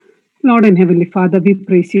Lord and Heavenly Father, we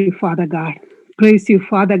praise you, Father God. Praise you,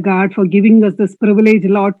 Father God, for giving us this privilege,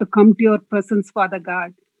 Lord, to come to your presence, Father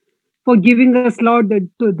God. For giving us, Lord,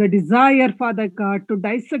 the desire, Father God, to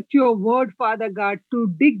dissect your word, Father God,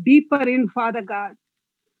 to dig deeper in, Father God.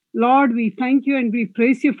 Lord, we thank you and we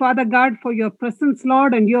praise you, Father God, for your presence,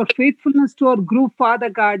 Lord, and your faithfulness to our group, Father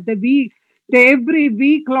God. Every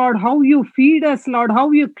week, Lord, how you feed us, Lord, how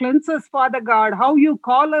you cleanse us, Father God, how you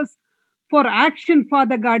call us for action,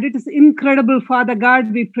 Father God. It is incredible, Father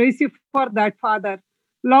God. We praise you for that, Father.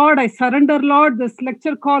 Lord, I surrender, Lord, this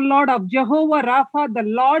lecture call, Lord, of Jehovah Rapha, the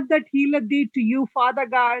Lord that healeth thee to you, Father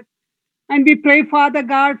God. And we pray, Father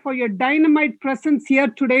God, for your dynamite presence here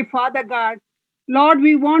today, Father God. Lord,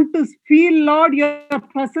 we want to feel, Lord, your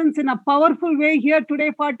presence in a powerful way here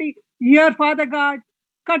today, Father God.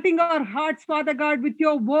 Cutting our hearts, Father God, with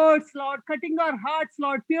your words, Lord. Cutting our hearts,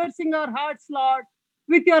 Lord. Piercing our hearts, Lord,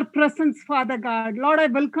 with your presence, Father God. Lord, I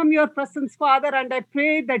welcome your presence, Father, and I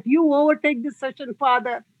pray that you overtake this session,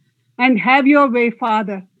 Father, and have your way,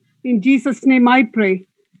 Father. In Jesus' name I pray.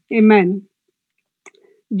 Amen.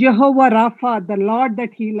 Jehovah Rapha, the Lord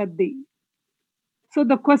that healeth thee. So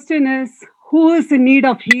the question is, who is in need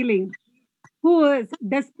of healing? Who is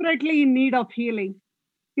desperately in need of healing?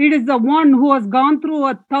 It is the one who has gone through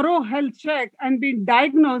a thorough health check and been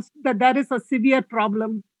diagnosed that there is a severe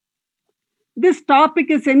problem. This topic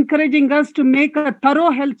is encouraging us to make a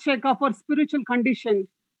thorough health check of our spiritual condition.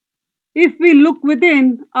 If we look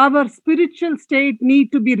within, our spiritual state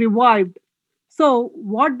need to be revived. So,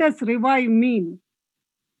 what does revive mean?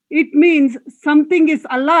 It means something is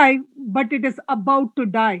alive, but it is about to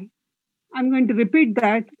die. I'm going to repeat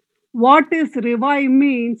that. What is revive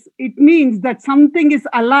means? It means that something is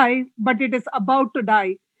alive, but it is about to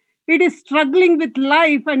die. It is struggling with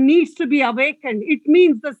life and needs to be awakened. It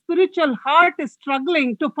means the spiritual heart is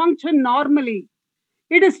struggling to function normally.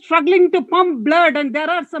 It is struggling to pump blood, and there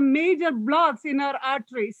are some major blocks in our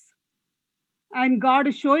arteries. And God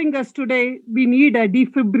is showing us today we need a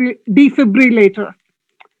defibrillator.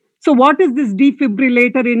 So, what is this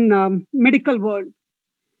defibrillator in medical world?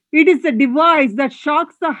 It is a device that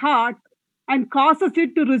shocks the heart and causes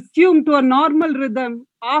it to resume to a normal rhythm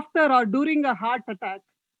after or during a heart attack.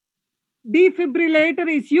 Defibrillator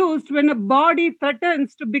is used when a body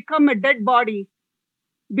threatens to become a dead body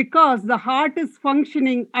because the heart is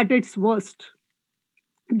functioning at its worst.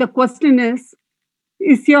 The question is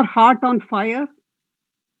your heart on fire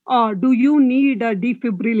or do you need a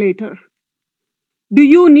defibrillator? Do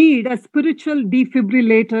you need a spiritual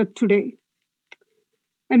defibrillator today?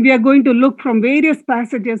 And we are going to look from various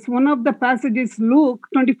passages. One of the passages, Luke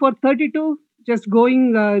 24:32, just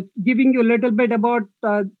giving you a little bit about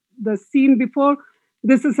the scene before.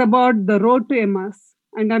 This is about the road to Emmaus.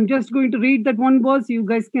 And I'm just going to read that one verse. You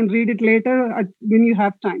guys can read it later when you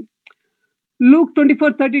have time. Luke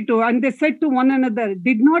 24:32, and they said to one another,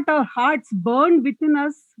 did not our hearts burn within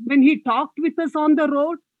us when he talked with us on the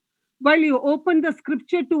road, while you opened the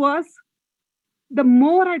scripture to us? The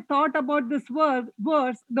more I thought about this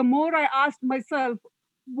verse, the more I asked myself,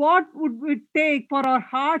 what would it take for our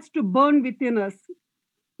hearts to burn within us?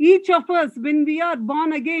 Each of us, when we are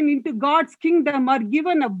born again into God's kingdom, are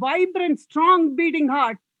given a vibrant, strong beating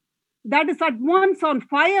heart that is at once on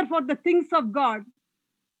fire for the things of God.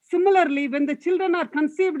 Similarly, when the children are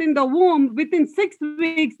conceived in the womb, within 6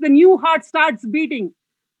 weeks, the new heart starts beating.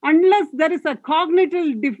 Unless there is a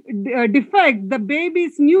cognitive defect, the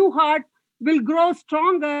baby's new heart will grow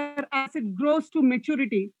stronger as it grows to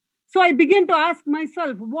maturity. So I begin to ask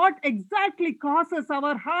myself, what exactly causes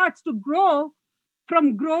our hearts to grow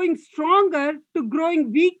from growing stronger to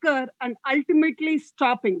growing weaker and ultimately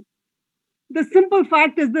stopping? The simple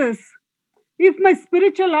fact is this: if my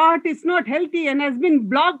spiritual heart is not healthy and has been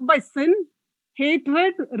blocked by sin,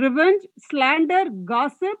 hatred, revenge, slander,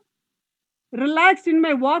 gossip, relaxed in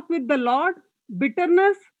my walk with the Lord,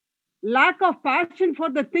 bitterness, lack of passion for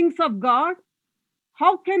the things of God,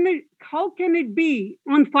 how can it be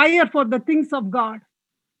on fire for the things of God?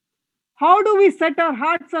 How do we set our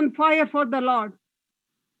hearts on fire for the Lord?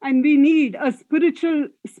 And we need a spiritual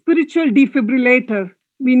defibrillator.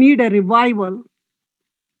 We need a revival.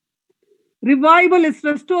 Revival is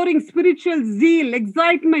restoring spiritual zeal,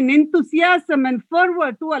 excitement, enthusiasm, and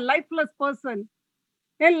fervor to a lifeless person.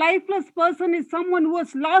 A lifeless person is someone who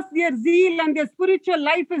has lost their zeal and their spiritual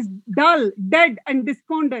life is dull, dead, and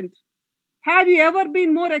despondent. Have you ever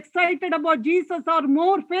been more excited about Jesus or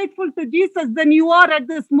more faithful to Jesus than you are at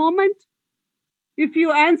this moment? If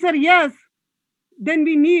you answer yes, then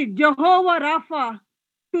we need Jehovah Rapha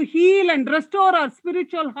to heal and restore our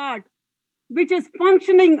spiritual heart, which is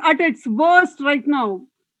functioning at its worst right now.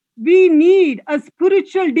 We need a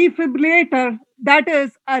spiritual defibrillator, that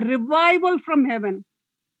is a revival from heaven.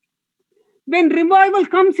 When revival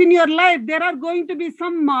comes in your life, there are going to be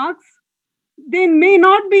some marks. They may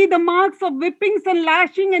not be the marks of whippings and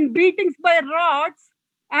lashing and beatings by rods,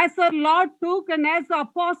 as our Lord took and as the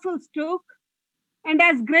apostles took, and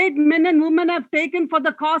as great men and women have taken for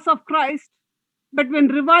the cause of Christ. But when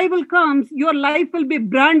revival comes, your life will be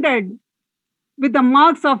branded with the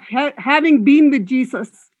marks of having been with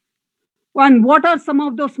Jesus. And what are some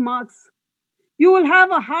of those marks? You will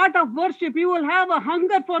have a heart of worship. You will have a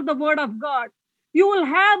hunger for the word of God. You will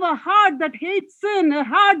have a heart that hates sin, a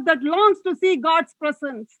heart that longs to see God's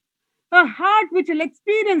presence, a heart which will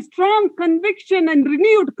experience strong conviction and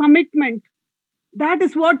renewed commitment. That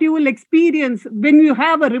is what you will experience when you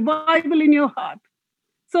have a revival in your heart.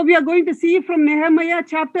 So we are going to see from Nehemiah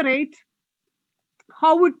chapter 8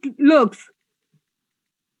 how it looks.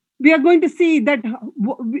 We are going to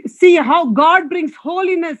see how God brings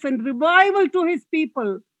holiness and revival to his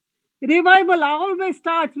people. Revival always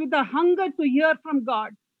starts with a hunger to hear from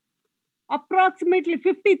God. Approximately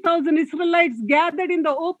 50,000 Israelites gathered in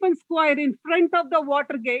the open square in front of the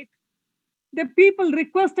water gate. The people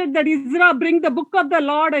requested that Ezra bring the book of the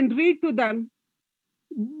Lord and read to them.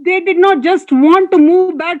 They did not just want to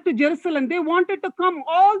move back to Jerusalem. They wanted to come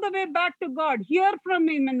all the way back to God, hear from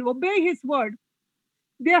him and obey his word.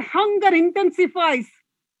 Their hunger intensifies.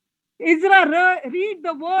 Ezra read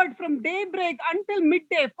the word from daybreak until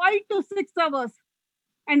midday, 5 to 6 hours.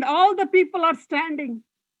 And all the people are standing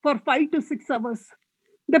for 5 to 6 hours.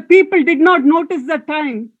 The people did not notice the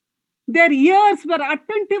time. Their ears were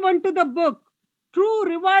attentive unto the book. True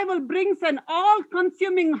revival brings an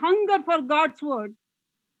all-consuming hunger for God's word.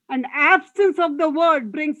 And absence of the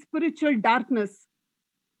word brings spiritual darkness.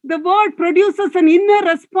 The word produces an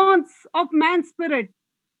inner response of man's spirit.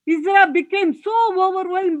 Israel became so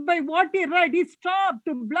overwhelmed by what he read, he stopped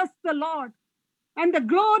to bless the Lord. And the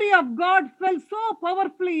glory of God fell so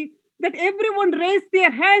powerfully that everyone raised their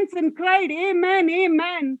hands and cried, Amen,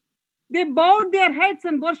 Amen. They bowed their heads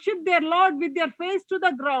and worshipped their Lord with their face to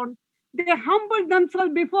the ground. They humbled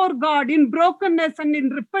themselves before God in brokenness and in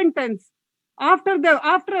repentance. After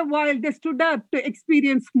a while, they stood up to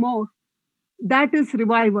experience more. That is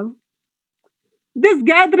revival. This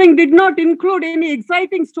gathering did not include any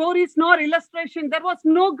exciting stories nor illustration. There was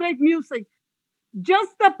no great music,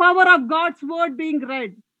 just the power of God's word being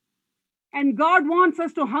read. And God wants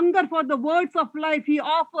us to hunger for the words of life he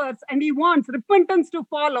offers, and he wants repentance to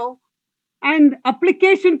follow and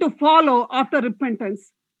application to follow after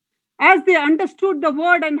repentance. As they understood the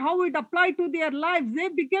word and how it applied to their lives, they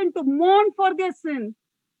began to mourn for their sin.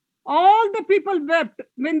 All the people wept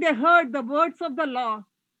when they heard the words of the law.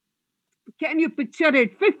 Can you picture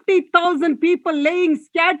it? 50,000 people laying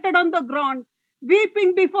scattered on the ground,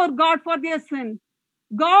 weeping before God for their sin.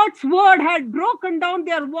 God's word had broken down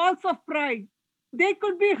their walls of pride. They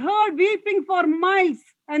could be heard weeping for miles,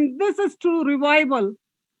 and this is true revival.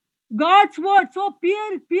 God's word so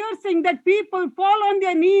piercing that people fall on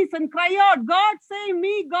their knees and cry out, God save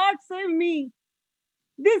me, God save me.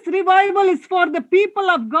 This revival is for the people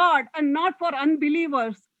of God and not for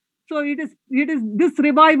unbelievers. So it is this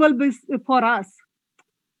revival is for us.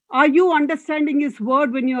 Are you understanding his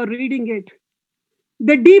word when you are reading it?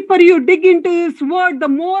 The deeper you dig into his word, the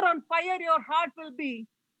more on fire your heart will be.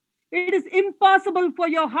 It is impossible for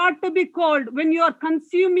your heart to be cold when you are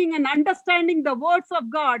consuming and understanding the words of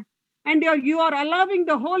God and you are allowing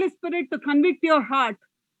the Holy Spirit to convict your heart.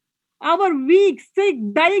 Our weak, sick,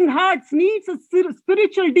 dying hearts needs a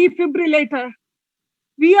spiritual defibrillator.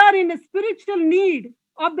 We are in a spiritual need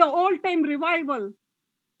of the old-time revival.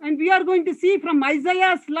 And we are going to see from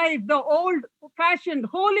Isaiah's life, the old-fashioned,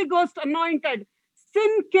 Holy Ghost anointed,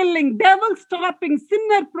 sin-killing, devil-stopping,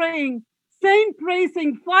 sinner praying, saint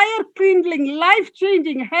praising, fire kindling,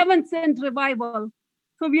 life-changing, heaven-sent revival.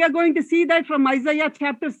 So we are going to see that from Isaiah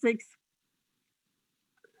chapter 6.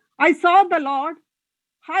 I saw the Lord,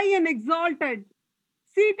 high and exalted,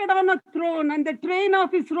 seated on a throne, and the train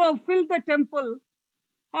of his robe filled the temple.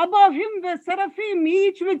 Above him were seraphim,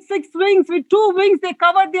 each with 6 wings. With 2 wings they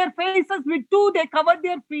covered their faces, with 2 they covered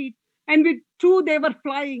their feet, and with 2 they were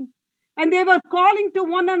flying. And they were calling to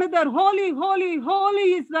one another, Holy, holy,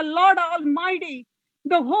 holy is the Lord Almighty.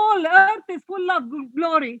 The whole earth is full of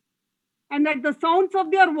glory. And at the sounds of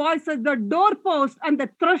their voices, the doorpost and the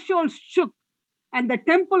threshold shook, and the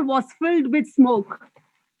temple was filled with smoke.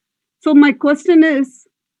 So my question is,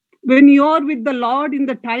 when you are with the Lord in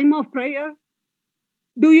the time of prayer,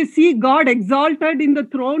 do you see God exalted in the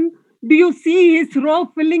throne? Do you see his robe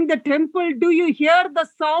filling the temple? Do you hear the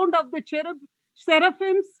sound of the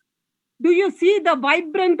seraphims? Do you see the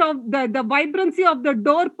the vibrancy of the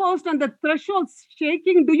doorpost and the threshold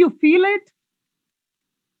shaking? Do you feel it?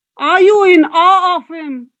 Are you in awe of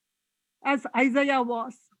him as Isaiah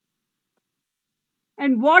was?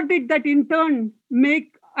 And what did that in turn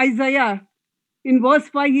make Isaiah? In verse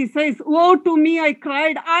 5, he says, "Woe to me, I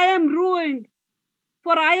cried, I am ruined,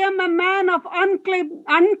 for I am a man of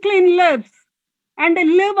unclean lips, and I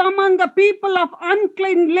live among a people of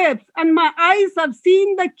unclean lips, and my eyes have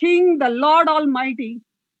seen the King, the Lord Almighty."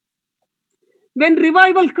 When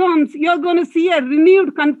revival comes, you're going to see a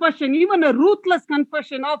renewed confession, even a ruthless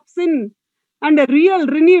confession of sin, and a real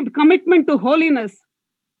renewed commitment to holiness.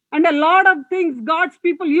 And a lot of things God's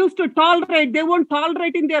people used to tolerate, they won't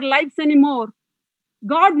tolerate in their lives anymore.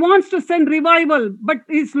 God wants to send revival, but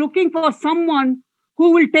He's looking for someone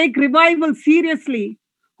who will take revival seriously,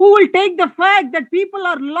 who will take the fact that people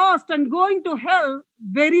are lost and going to hell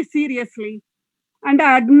very seriously. And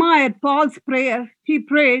I admire Paul's prayer. He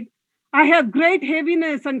prayed, "I have great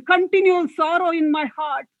heaviness and continual sorrow in my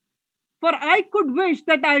heart, for I could wish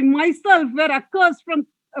that I myself were accursed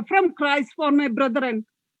from Christ for my brethren,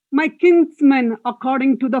 my kinsmen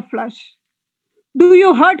according to the flesh." Do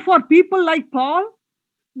you hurt for people like Paul?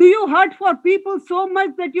 Do you hurt for people so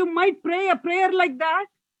much that you might pray a prayer like that?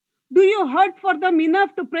 Do you hurt for them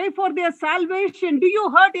enough to pray for their salvation? Do you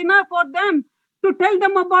hurt enough for them to tell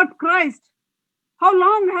them about Christ? How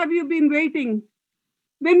long have you been waiting?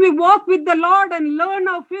 When we walk with the Lord and learn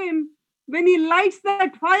of Him, when He lights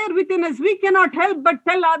that fire within us, we cannot help but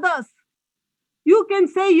tell others. You can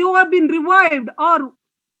say you have been revived, or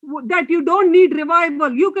that you don't need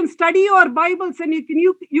revival. You can study your Bibles and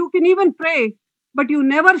you can even pray, but you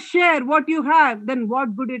never share what you have, then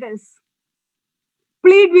what good it is?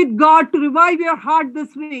 Plead with God to revive your heart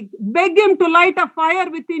this week. Beg Him to light a fire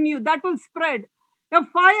within you that will spread. A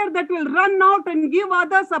fire that will run out and give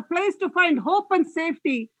others a place to find hope and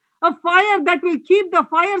safety. A fire that will keep the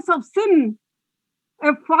fires of sin.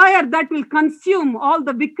 A fire that will consume all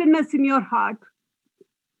the wickedness in your heart.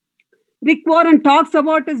 Rick Warren talks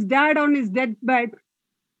about his dad on his deathbed.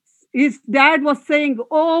 His dad was saying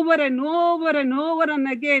over and over and over and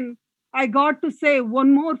again, "I got to say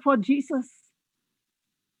one more for Jesus."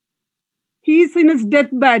 He's in his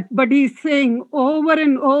deathbed, but he's saying over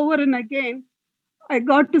and over and again, "I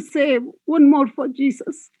got to say one more for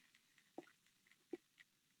Jesus."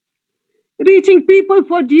 Reaching people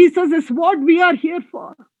for Jesus is what we are here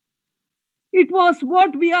for. It was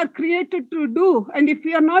what we are created to do. And if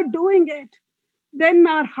we are not doing it, then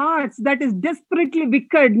our hearts that is desperately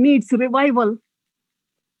wicked needs revival.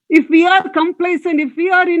 If we are complacent, if we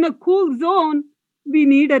are in a cool zone, we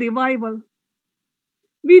need a revival.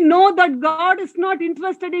 We know that God is not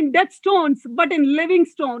interested in dead stones, but in living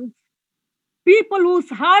stones. People whose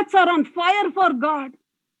hearts are on fire for God.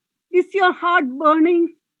 Is your heart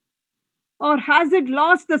burning? Or has it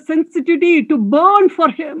lost the sensitivity to burn for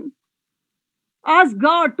Him? Ask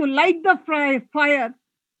God to light the fire.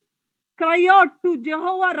 Cry out to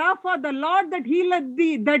Jehovah Rapha, the Lord that healeth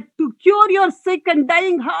thee, that to cure your sick and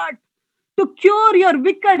dying heart, to cure your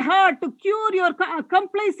wicked heart, to cure your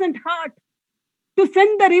complacent heart, to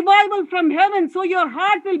send the revival from heaven so your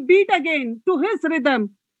heart will beat again to His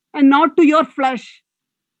rhythm and not to your flesh.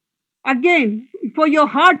 Again, for your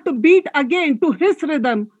heart to beat again to His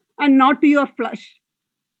rhythm and not to your flesh.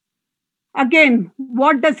 Again,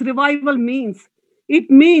 what does revival means? It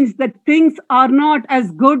means that things are not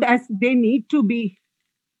as good as they need to be.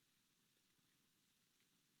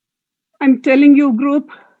 I'm telling you, group,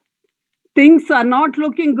 things are not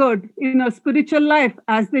looking good in a spiritual life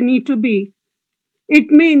as they need to be. It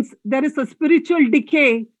means there is a spiritual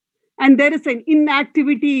decay and there is an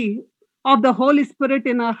inactivity of the Holy Spirit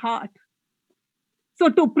in our heart. So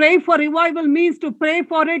to pray for revival means to pray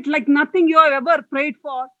for it like nothing you have ever prayed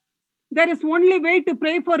for. There is only way to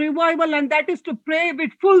pray for revival, and that is to pray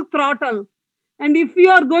with full throttle. And if we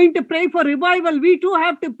are going to pray for revival, we too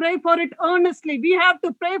have to pray for it earnestly. We have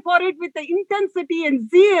to pray for it with the intensity and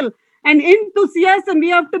zeal and enthusiasm. We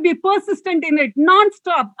have to be persistent in it,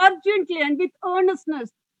 non-stop, urgently, and with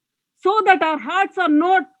earnestness, so that our hearts are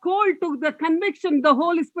not cold to the conviction the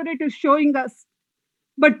Holy Spirit is showing us.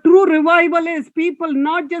 But true revival is people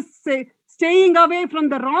not just staying away from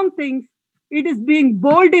the wrong things. It is being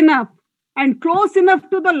bold enough and close enough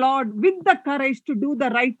to the Lord with the courage to do the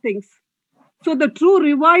right things. So the true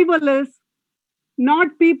revival is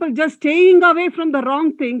not people just staying away from the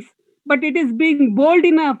wrong things, but it is being bold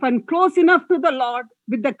enough and close enough to the Lord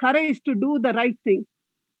with the courage to do the right thing.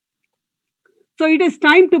 So it is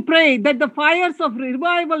time to pray that the fires of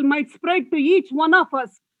revival might spread to each one of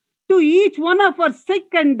us, to each one of our sick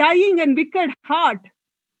and dying and wicked heart.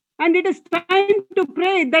 And it is time to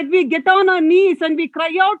pray that we get on our knees and we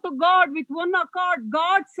cry out to God with one accord.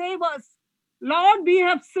 God, save us. Lord, we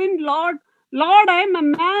have sinned, Lord. Lord, I am a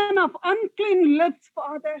man of unclean lips,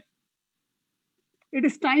 Father. It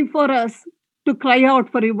is time for us to cry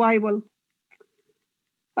out for revival.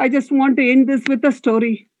 I just want to end this with a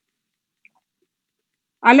story.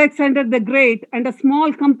 Alexander the Great and a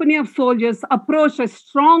small company of soldiers approached a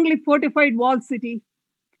strongly fortified walled city.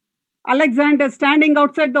 Alexander, standing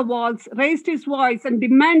outside the walls, raised his voice and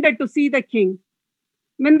demanded to see the king.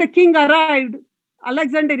 When the king arrived,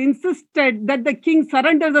 Alexander insisted that the king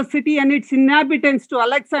surrender the city and its inhabitants to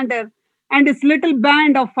Alexander and his little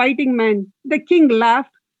band of fighting men. The king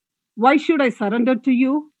laughed. Why should I surrender to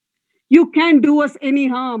you? You can't do us any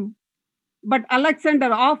harm. But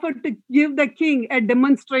Alexander offered to give the king a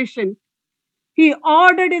demonstration. He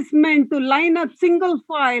ordered his men to line up single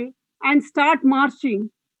file and start marching.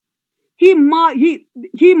 He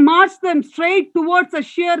marched them straight towards a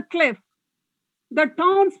sheer cliff. The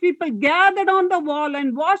townspeople gathered on the wall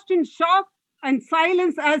and watched in shock and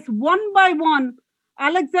silence as one by one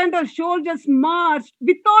Alexander's soldiers marched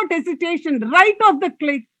without hesitation right off the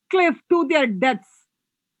cliff to their deaths.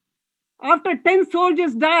 After 10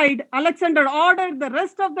 soldiers died, Alexander ordered the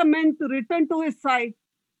rest of the men to return to his side.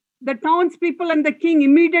 The townspeople and the king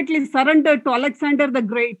immediately surrendered to Alexander the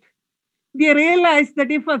Great. They realized that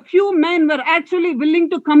if a few men were actually willing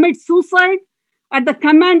to commit suicide at the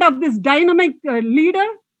command of this dynamic leader,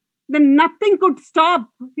 then nothing could stop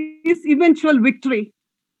his eventual victory.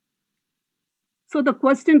 So the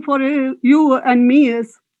question for you and me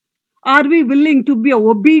is, are we willing to be an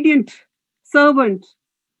obedient servant,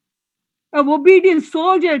 an obedient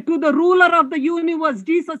soldier to the ruler of the universe,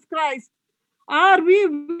 Jesus Christ? Are we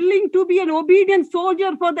willing to be an obedient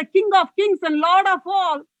soldier for the King of Kings and Lord of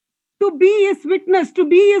all, to be his witness, to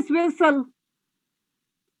be his vessel,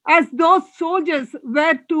 as those soldiers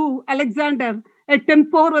were to Alexander, a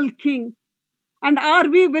temporal king? And are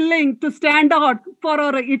we willing to stand out for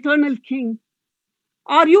our eternal king?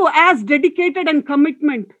 Are you as dedicated and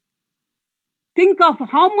commitment? Think of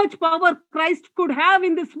how much power Christ could have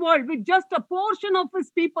in this world with just a portion of his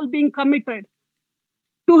people being committed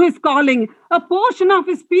to his calling, a portion of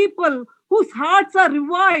his people whose hearts are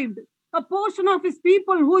revived, a portion of his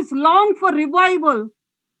people who is long for revival,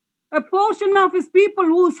 a portion of his people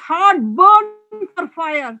whose heart burns for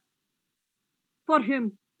fire for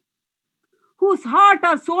him, whose heart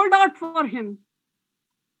are sold out for him.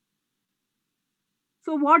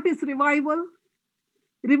 So what is revival?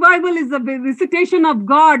 Revival is a visitation of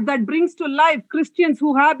God that brings to life Christians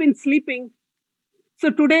who have been sleeping. So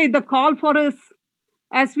today the call for us,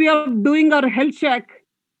 as we are doing our health check,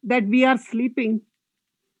 that we are sleeping.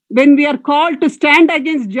 When we are called to stand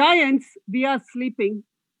against giants, we are sleeping.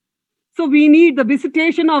 So we need the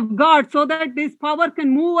visitation of God so that this power can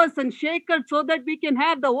move us and shake us so that we can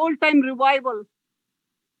have the old-time revival.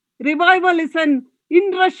 Revival is an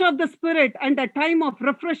inrush of the Spirit and a time of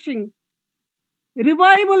refreshing.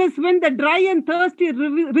 Revival is when the dry and thirsty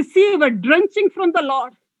receive a drenching from the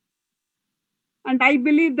Lord. And I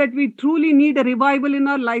believe that we truly need a revival in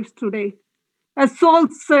our lives today. A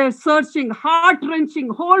soul-searching, heart-wrenching,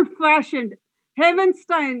 old-fashioned,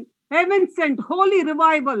 heaven-sent, holy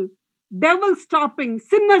revival, devil-stopping,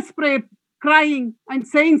 sinners crying, and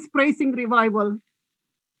saints praising revival.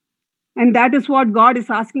 And that is what God is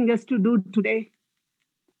asking us to do today.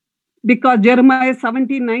 Because Jeremiah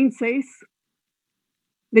 17:9 says,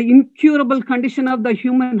 the incurable condition of the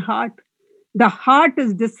human heart, the heart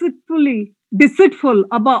is deceitful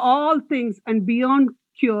above all things and beyond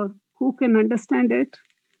cure. Who can understand it?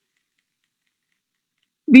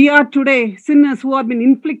 We are today sinners who have been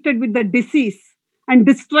inflicted with the disease and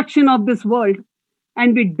destruction of this world.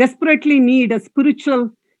 And we desperately need a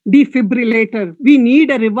spiritual defibrillator. We need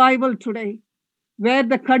a revival today. Where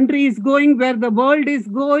the country is going, where the world is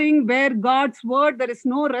going, where God's word, there is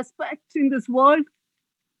no respect in this world.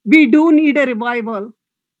 We do need a revival.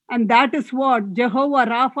 And that is what Jehovah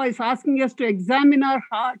Rapha is asking us to examine our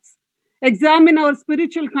hearts, examine our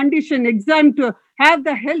spiritual condition, to have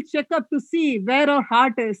the health checkup to see where our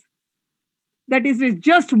heart is. That is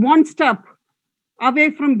just one step away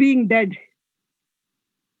from being dead.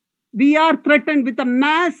 We are threatened with a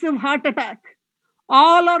massive heart attack.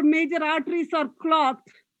 All our major arteries are clogged.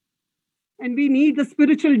 And we need the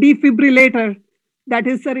spiritual defibrillator. That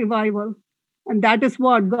is a revival. And that is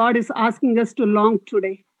what God is asking us to long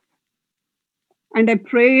today. And I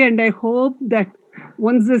pray and I hope that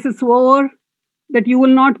once this is over, that you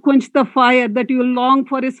will not quench the fire, that you will long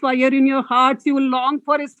for his fire in your hearts, you will long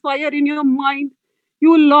for his fire in your mind,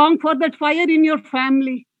 you will long for that fire in your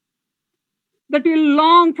family. that you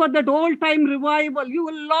long for that old-time revival. You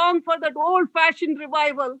will long for that old-fashioned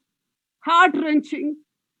revival, heart-wrenching,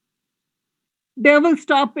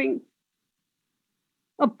 devil-stopping,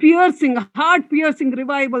 a piercing, heart-piercing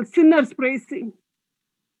revival, sinners praising.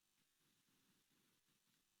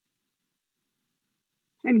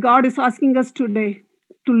 And God is asking us today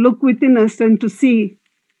to look within us and to see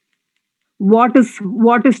what is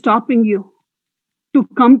stopping you to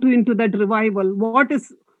come into that revival.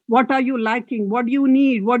 What are you lacking? What do you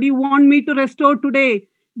need? What do you want me to restore today?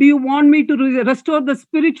 Do you want me to restore the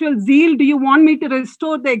spiritual zeal? Do you want me to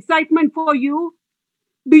restore the excitement for you?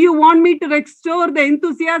 Do you want me to restore the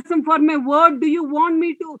enthusiasm for my word? Do you want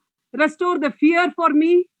me to restore the fear for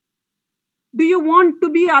me? Do you want to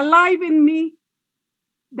be alive in me?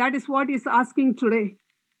 That is what he's asking today.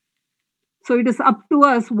 So it is up to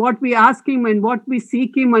us what we ask him and what we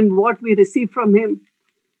seek him and what we receive from him.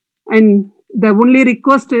 And the only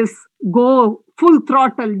request is go full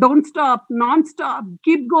throttle, don't stop, non-stop,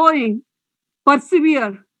 keep going,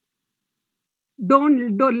 persevere.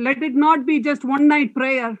 Don't let it not be just one night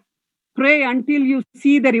prayer. Pray until you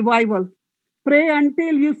see the revival. Pray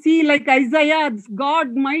until you see, like Isaiah,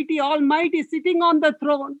 God mighty, almighty, sitting on the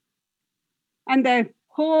throne. And the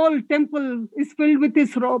whole temple is filled with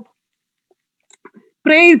his robe.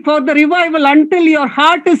 Pray for the revival until your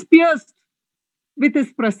heart is pierced with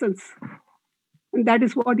his presence. And that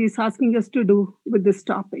is what he's asking us to do with this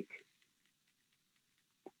topic.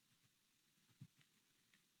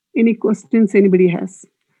 Any questions anybody has?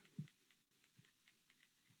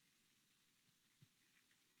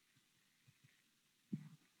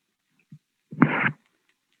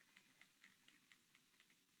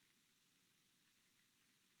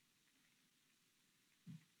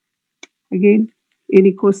 Again,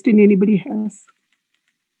 any question anybody has?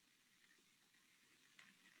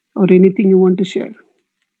 Or anything you want to share?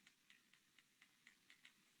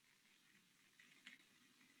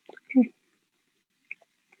 Okay.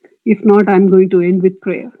 If not, I'm going to end with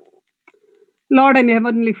prayer. Lord and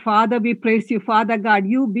Heavenly Father, we praise you, Father God.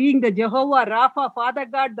 You being the Jehovah Rapha, Father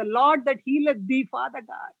God, the Lord that healeth thee, Father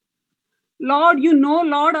God. Lord, you know,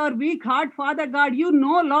 Lord, our weak heart, Father God. You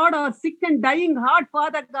know, Lord, our sick and dying heart,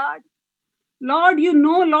 Father God. Lord, you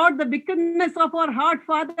know, Lord, the wickedness of our heart,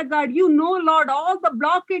 Father God. You know, Lord, all the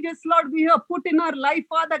blockages, Lord, we have put in our life,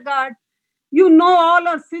 Father God. You know all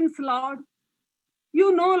our sins, Lord.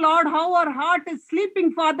 You know, Lord, how our heart is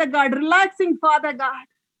sleeping, Father God, relaxing, Father God.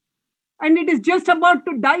 And it is just about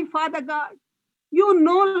to die, Father God. You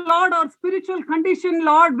know, Lord, our spiritual condition,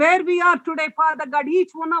 Lord, where we are today, Father God,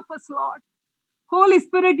 each one of us, Lord. Holy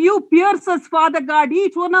Spirit, you pierce us, Father God,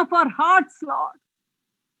 each one of our hearts, Lord.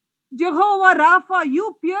 Jehovah Rapha,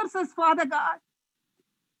 you pierce us, Father God,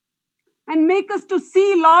 and make us to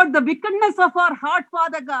see, Lord, the wickedness of our heart,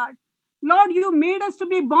 Father God. Lord, you made us to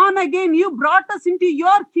be born again. You brought us into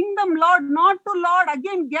your kingdom, Lord, not to, Lord,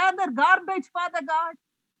 again gather garbage, Father God.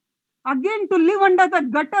 Again to live under the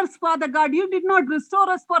gutters, Father God. You did not restore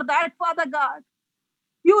us for that, Father God.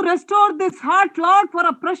 You restored this heart, Lord, for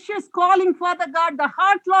a precious calling, Father God. The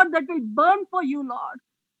heart, Lord, that will burn for you, Lord.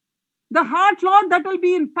 The heart, Lord, that will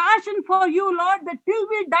be in passion for you, Lord, that till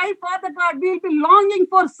we die, Father God, we'll be longing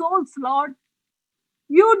for souls, Lord.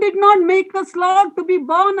 You did not make us, Lord, to be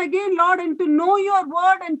born again, Lord, and to know your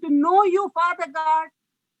word and to know you, Father God.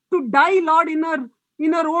 To die, Lord,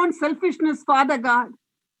 in our own selfishness, Father God.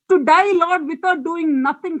 To die, Lord, without doing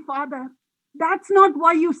nothing, Father. That's not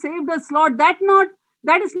why you saved us, Lord. That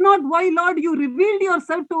is not why, Lord, you revealed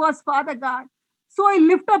yourself to us, Father God. So I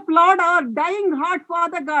lift up, Lord, our dying heart,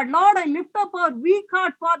 Father God. Lord, I lift up our weak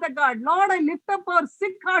heart, Father God. Lord, I lift up our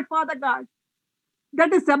sick heart, Father God,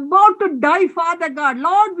 that is about to die, Father God.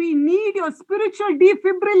 Lord, we need your spiritual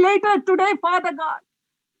defibrillator today, Father God.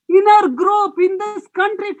 In our group, in this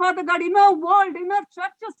country, Father God, in our world, in our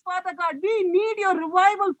churches, Father God, we need your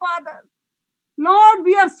revival, Father. Lord,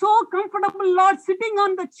 we are so comfortable, Lord, sitting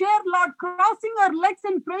on the chair, Lord, crossing our legs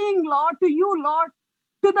and praying, Lord, to you, Lord,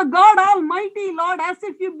 to the God Almighty, Lord, as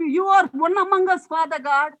if you are one among us, Father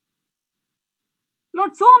God.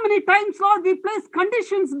 Lord, so many times, Lord, we place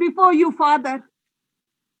conditions before you, Father.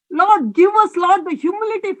 Lord, give us, Lord, the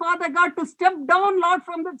humility, Father God, to step down, Lord,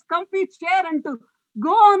 from this comfy chair and to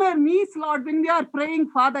go on our knees, Lord, when we are praying,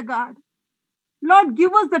 Father God. Lord,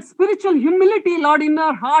 give us that spiritual humility, Lord, in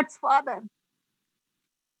our hearts, Father.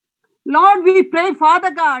 Lord, we pray,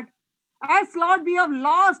 Father God, as Lord, we have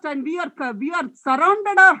lost and we are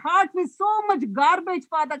surrounded our heart with so much garbage,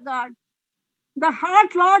 Father God. The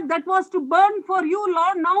heart, Lord, that was to burn for you,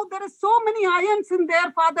 Lord. Now there is so many irons in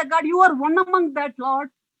there, Father God. You are one among that, Lord.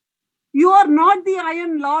 You are not the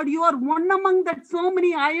iron, Lord. You are one among that so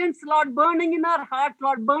many irons, Lord, burning in our heart,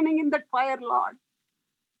 Lord, burning in that fire, Lord.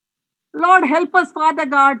 Lord, help us, Father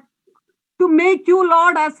God, to make you,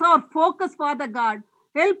 Lord, as our focus, Father God.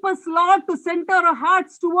 Help us, Lord, to center our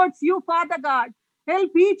hearts towards you, Father God.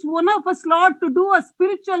 Help each one of us, Lord, to do a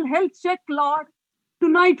spiritual health check, Lord,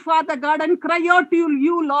 tonight, Father God, and cry out to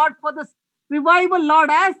you, Lord, for this revival, Lord,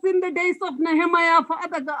 as in the days of Nehemiah,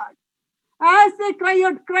 Father God. As they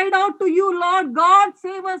cried out to you, Lord, God,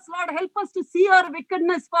 save us, Lord, help us to see our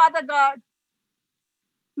wickedness, Father God.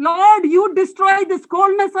 Lord, you destroy this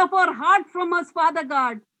coldness of our heart from us, Father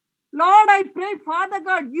God. Lord, I pray, Father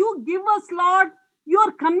God, you give us, Lord,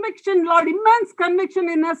 your conviction, Lord, immense conviction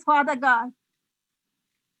in us, Father God.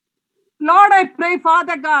 Lord, I pray,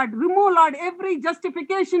 Father God, remove, Lord, every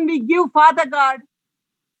justification we give, Father God,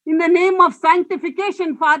 in the name of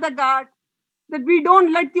sanctification, Father God, that we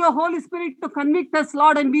don't let your Holy Spirit to convict us,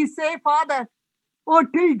 Lord, and we say, Father, oh,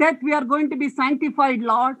 till death we are going to be sanctified,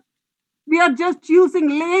 Lord. We are just using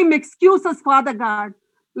lame excuses, Father God.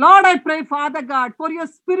 Lord, I pray, Father God, for your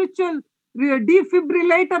spiritual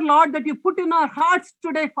defibrillator, Lord, that you put in our hearts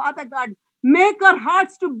today, Father God. Make our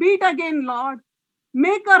hearts to beat again, Lord.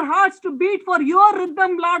 Make our hearts to beat for your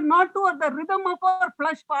rhythm, Lord, not to the rhythm of our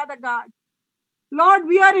flesh, Father God. Lord,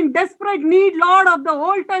 we are in desperate need, Lord, of the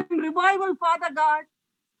old time revival, Father God.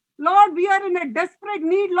 Lord, we are in a desperate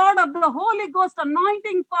need, Lord, of the Holy Ghost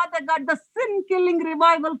anointing, Father God, the sin killing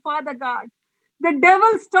revival, Father God, the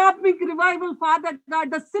devil stopping revival, Father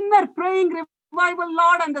God, the sinner praying revival,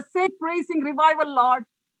 Lord, and the saint praising revival, Lord.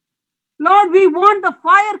 Lord, we want the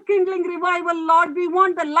fire kindling revival, Lord. We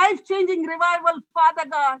want the life changing revival, Father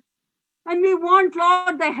God. And we want,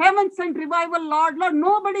 Lord, the heaven sent revival, Lord. Lord,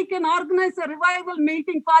 nobody can organize a revival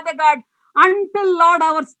meeting, Father God, until, Lord,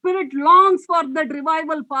 our spirit longs for that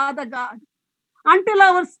revival, Father God. Until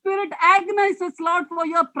our spirit agonizes, Lord, for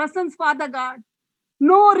your presence, Father God.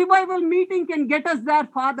 No revival meeting can get us there,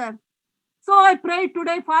 Father. So I pray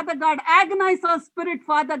today, Father God, agonize our spirit,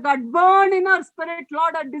 Father God. Burn in our spirit,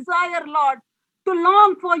 Lord, a desire, Lord, to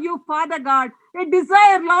long for you, Father God. A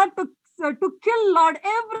desire, Lord, to kill, Lord,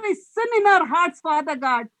 every sin in our hearts, Father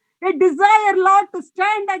God. A desire, Lord, to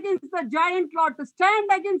stand against the giant, Lord, to stand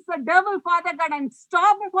against the devil, Father God, and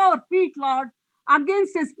stomp our feet, Lord,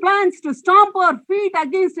 against his plans, to stomp our feet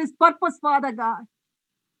against his purpose, Father God.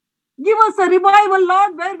 Give us a revival,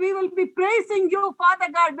 Lord, where we will be praising you,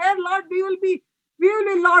 Father God, where, Lord, we will be,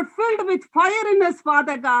 Lord, filled with fire in us,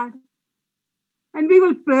 Father God. And we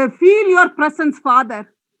will feel your presence,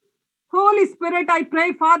 Father. Holy Spirit, I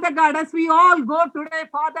pray, Father God, as we all go today,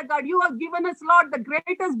 Father God, you have given us, Lord, the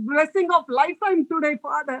greatest blessing of lifetime today,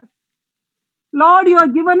 Father. Lord, you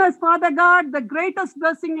have given us, Father God, the greatest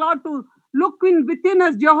blessing, Lord, to look in within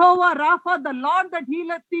us, Jehovah Rapha, the Lord that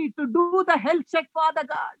healeth thee, to do the health check, Father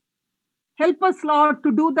God. Help us, Lord,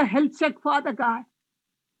 to do the health check, Father God.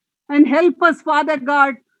 And help us, Father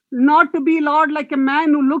God, not to be, Lord, like a man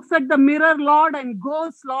who looks at the mirror, Lord, and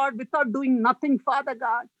goes, Lord, without doing nothing, Father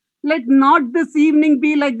God. Let not this evening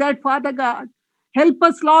be like that, Father God. Help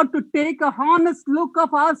us, Lord, to take a honest look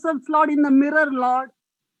of ourselves, Lord, in the mirror, Lord.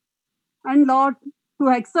 And, Lord, to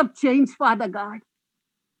accept change, Father God.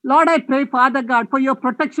 Lord, I pray, Father God, for your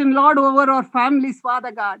protection, Lord, over our families,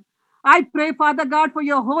 Father God. I pray, Father God, for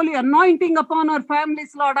your holy anointing upon our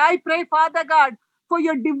families, Lord. I pray, Father God, for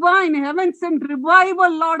your divine heaven sent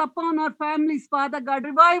revival, Lord, upon our families, Father God.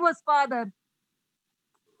 Revive us, Father.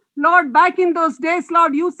 Lord, back in those days,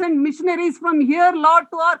 Lord, you sent missionaries from here, Lord,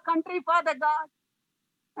 to our country, Father God.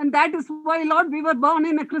 And that is why, Lord, we were born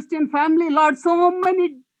in a Christian family, Lord. So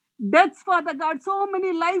many deaths, Father God. So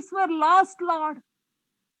many lives were lost, Lord.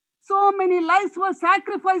 So many lives were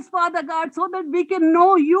sacrificed, Father God, so that we can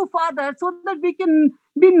know you, Father, so that we can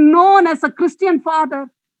be known as a Christian,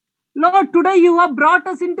 Father. Lord, today you have brought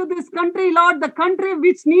us into this country, Lord, the country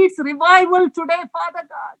which needs revival today, Father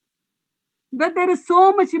God. Where there is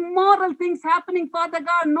so much immoral things happening, Father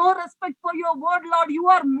God, no respect for your word, Lord. You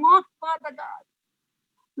are mocked, Father God.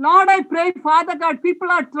 Lord, I pray, Father God,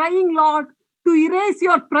 people are trying, Lord, to erase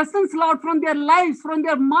your presence, Lord, from their lives, from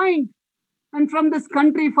their mind, and from this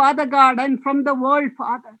country, Father God, and from the world,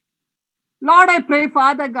 Father. Lord, I pray,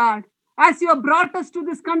 Father God, as you have brought us to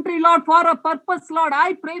this country, Lord, for a purpose, Lord,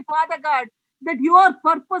 I pray, Father God, that your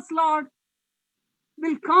purpose, Lord,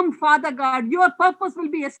 will come, Father God. Your purpose will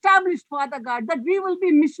be established, Father God, that we will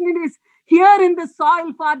be missionaries here in the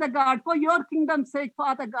soil, Father God, for your kingdom's sake,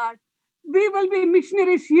 Father God. We will be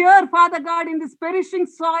missionaries here, Father God, in this perishing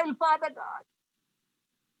soil, Father God.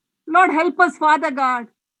 Lord, help us, Father God,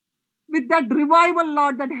 with that revival,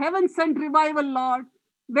 Lord, that heaven sent revival, Lord,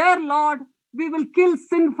 where, Lord, We will kill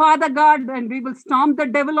sin, Father God, and we will stomp the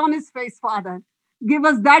devil on his face, Father. Give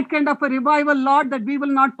us that kind of a revival, Lord, that we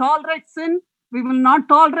will not tolerate sin. We will not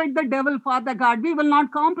tolerate the devil, Father God. We will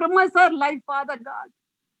not compromise our life, Father God.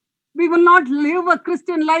 We will not live a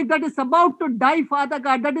Christian life that is about to die, Father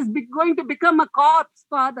God, that is going to become a corpse,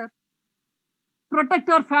 Father. Protect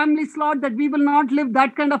our families, Lord, that we will not live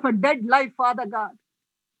that kind of a dead life, Father God.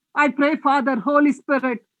 I pray, Father, Holy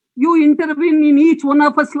Spirit, you intervene in each one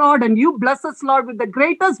of us, Lord, and you bless us, Lord, with the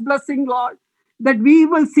greatest blessing, Lord, that we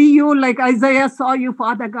will see you like Isaiah saw you,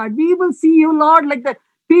 Father God. We will see you, Lord, like the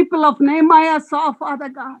people of Nehemiah saw, Father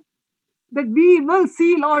God. That we will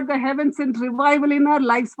see, Lord, the heavens and revival in our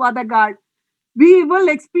lives, Father God. We will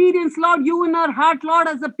experience, Lord, you in our heart, Lord,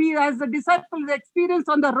 as the disciples experience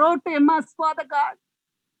on the road to Emmaus, Father God.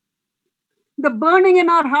 The burning in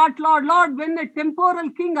our heart, Lord, Lord, when the temporal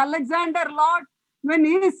king Alexander, Lord, when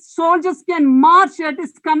his soldiers can march at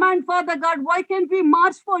his command, Father God, why can't we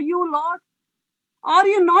march for you, Lord? Are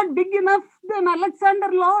you not big enough than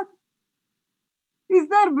Alexander, Lord? Is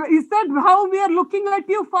that how we are looking at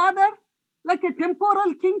you, Father? Like a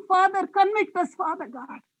temporal king, Father? Convict us, Father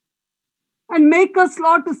God. And make us,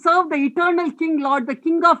 Lord, to serve the eternal King, Lord, the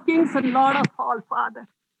King of kings and Lord of all, Father.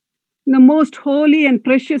 In the most holy and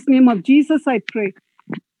precious name of Jesus, I pray.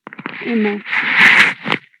 Amen.